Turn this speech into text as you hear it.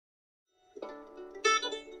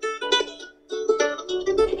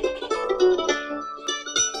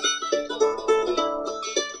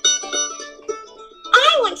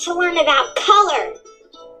to learn about color.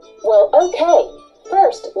 Well, okay.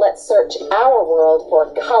 First, let's search our world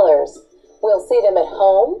for colors. We'll see them at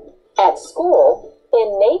home, at school,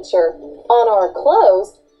 in nature, on our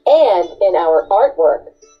clothes, and in our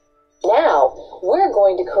artwork. Now, we're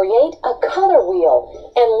going to create a color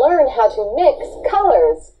wheel and learn how to mix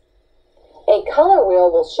colors. A color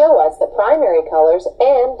wheel will show us the primary colors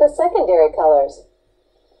and the secondary colors.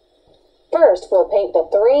 First, we'll paint the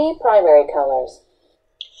 3 primary colors.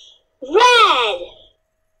 Red,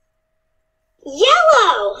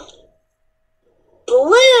 yellow,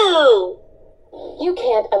 blue. You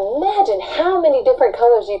can't imagine how many different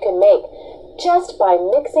colors you can make just by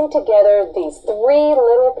mixing together these 3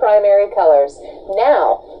 little primary colors.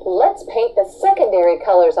 Now, let's paint the secondary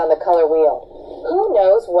colors on the color wheel. Who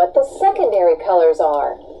knows what the secondary colors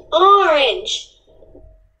are? Orange,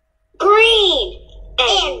 green,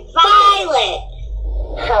 and violet.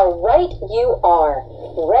 How right you are.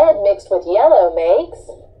 Red mixed with yellow makes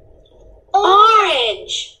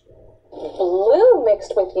orange. Blue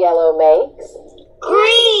mixed with yellow makes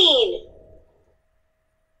Green.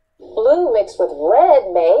 Blue mixed with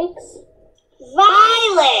red makes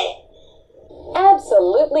Violet.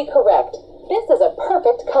 Absolutely correct. This is a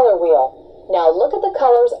perfect color wheel. Now look at the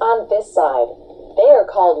colors on this side. They are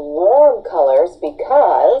called warm colors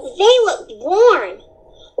because they look warm,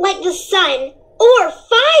 like the sun or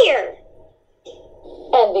fire.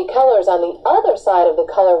 And the colors on the other side of the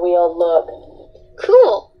color wheel look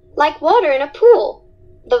cool, like water in a pool,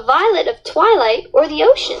 the violet of twilight or the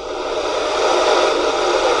ocean.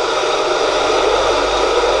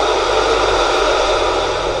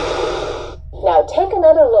 Now take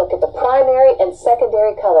another look at the primary and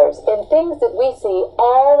secondary colors in things that we see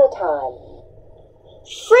all the time.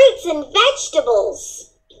 Fruits and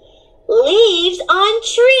vegetables. Leaves on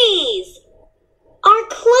trees. Our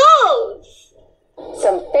clothes.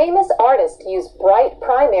 Some famous artists use bright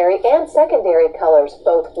primary and secondary colors,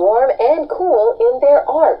 both warm and cool, in their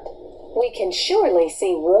art. We can surely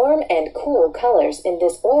see warm and cool colors in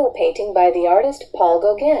this oil painting by the artist Paul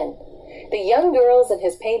Gauguin. The young girls in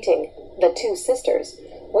his painting, the two sisters,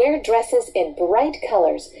 wear dresses in bright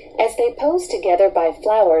colors as they pose together by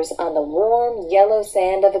flowers on the warm yellow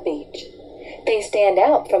sand of a beach. They stand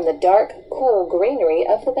out from the dark, cool greenery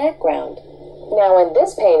of the background. Now in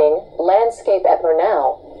this painting, Landscape at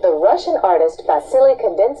Mural, the Russian artist Vasily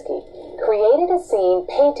Kandinsky created a scene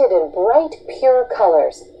painted in bright, pure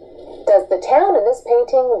colors. Does the town in this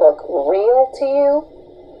painting look real to you?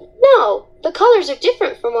 No, the colors are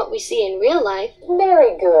different from what we see in real life.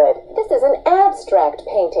 Very good. This is an abstract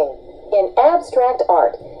painting. In abstract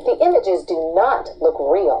art, the images do not look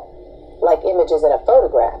real, like images in a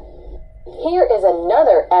photograph. Here is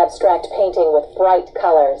another abstract painting with bright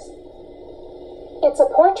colors. It's a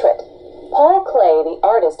portrait. Paul Klee, the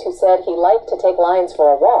artist who said he liked to take lines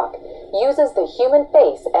for a walk, uses the human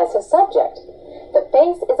face as his subject. The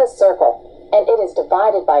face is a circle, and it is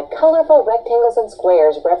divided by colorful rectangles and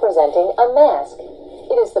squares representing a mask.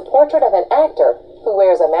 It is the portrait of an actor who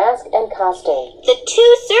wears a mask and costume. The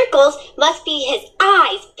two circles must be his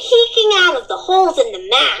eyes peeking out of the holes in the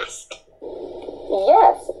mask.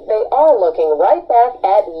 Yes, they are looking right back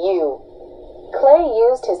at you. Klee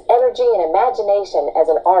used his energy and imagination as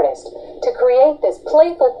an artist to create this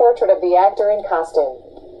playful portrait of the actor in costume.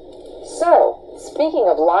 So, speaking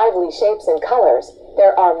of lively shapes and colors,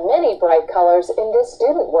 there are many bright colors in this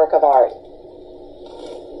student work of art.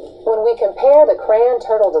 When we compare the crayon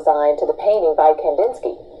turtle design to the painting by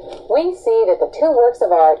Kandinsky, we see that the two works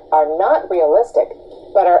of art are not realistic,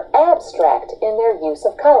 but are abstract in their use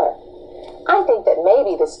of color. I think that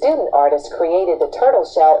maybe the student artist created the turtle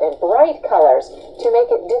shell in bright colors to make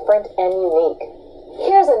it different and unique.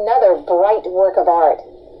 Here's another bright work of art.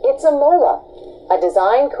 It's a mola, a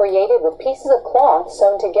design created with pieces of cloth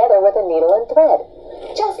sewn together with a needle and thread.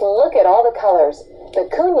 Just look at all the colors. The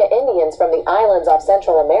Cunha Indians from the islands off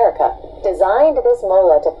Central America designed this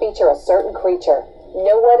mola to feature a certain creature.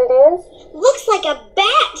 Know what it is? Looks like a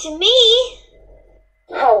bat to me.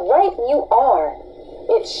 How right you are.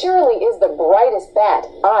 It surely is the brightest bat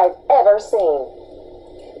I've ever seen.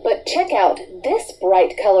 But check out this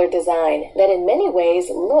bright color design that in many ways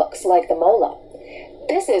looks like the mola.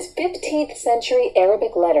 This is 15th century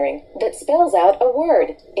Arabic lettering that spells out a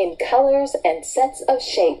word in colors and sets of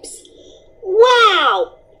shapes.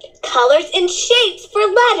 Wow! Colors and shapes for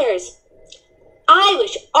letters. I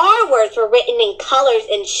wish our words were written in colors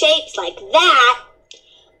and shapes like that.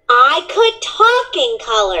 I could talk in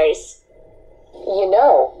colors. You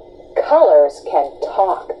know, colors can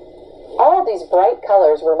talk. All these bright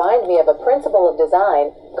colors remind me of a principle of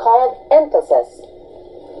design called emphasis.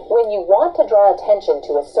 When you want to draw attention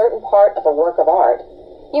to a certain part of a work of art,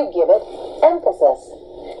 you give it emphasis.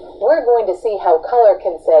 We're going to see how color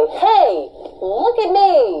can say, "Hey, look at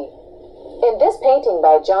me!" In this painting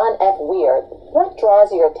by John F. Weir, what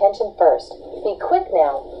draws your attention first? Be quick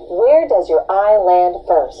now. Where does your eye land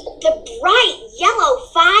first? The bright yellow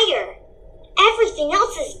fire. Everything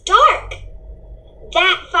else is dark.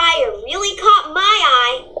 That fire really caught my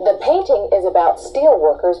eye. The painting is about steel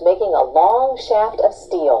workers making a long shaft of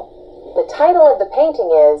steel. The title of the painting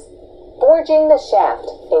is Forging the Shaft,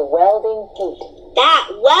 a Welding Heat. That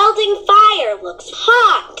welding fire looks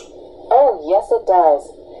hot. Oh, yes it does.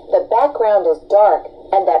 The background is dark,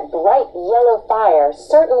 and that bright yellow fire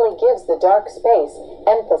certainly gives the dark space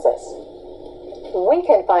emphasis. We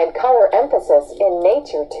can find color emphasis in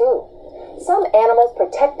nature, too. Some animals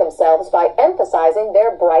protect themselves by emphasizing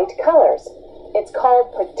their bright colors. It's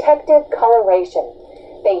called protective coloration.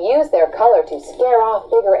 They use their color to scare off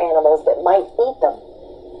bigger animals that might eat them.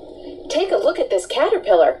 Take a look at this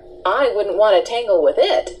caterpillar. I wouldn't want to tangle with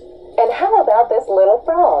it. And how about this little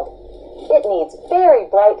frog? It needs very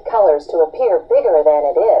bright colors to appear bigger than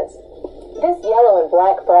it is. This yellow and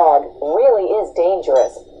black frog really is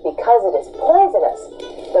dangerous because it is poisonous.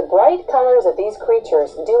 The bright colors of these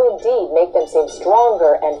creatures do indeed make them seem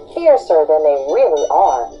stronger and fiercer than they really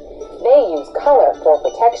are. They use color for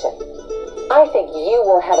protection. I think you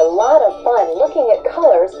will have a lot of fun looking at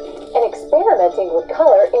colors and experimenting with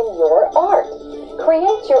color in your art.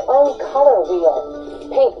 Create your own color wheel.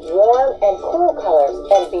 Paint warm and cool colors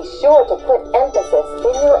and be sure to put emphasis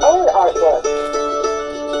in your own artwork.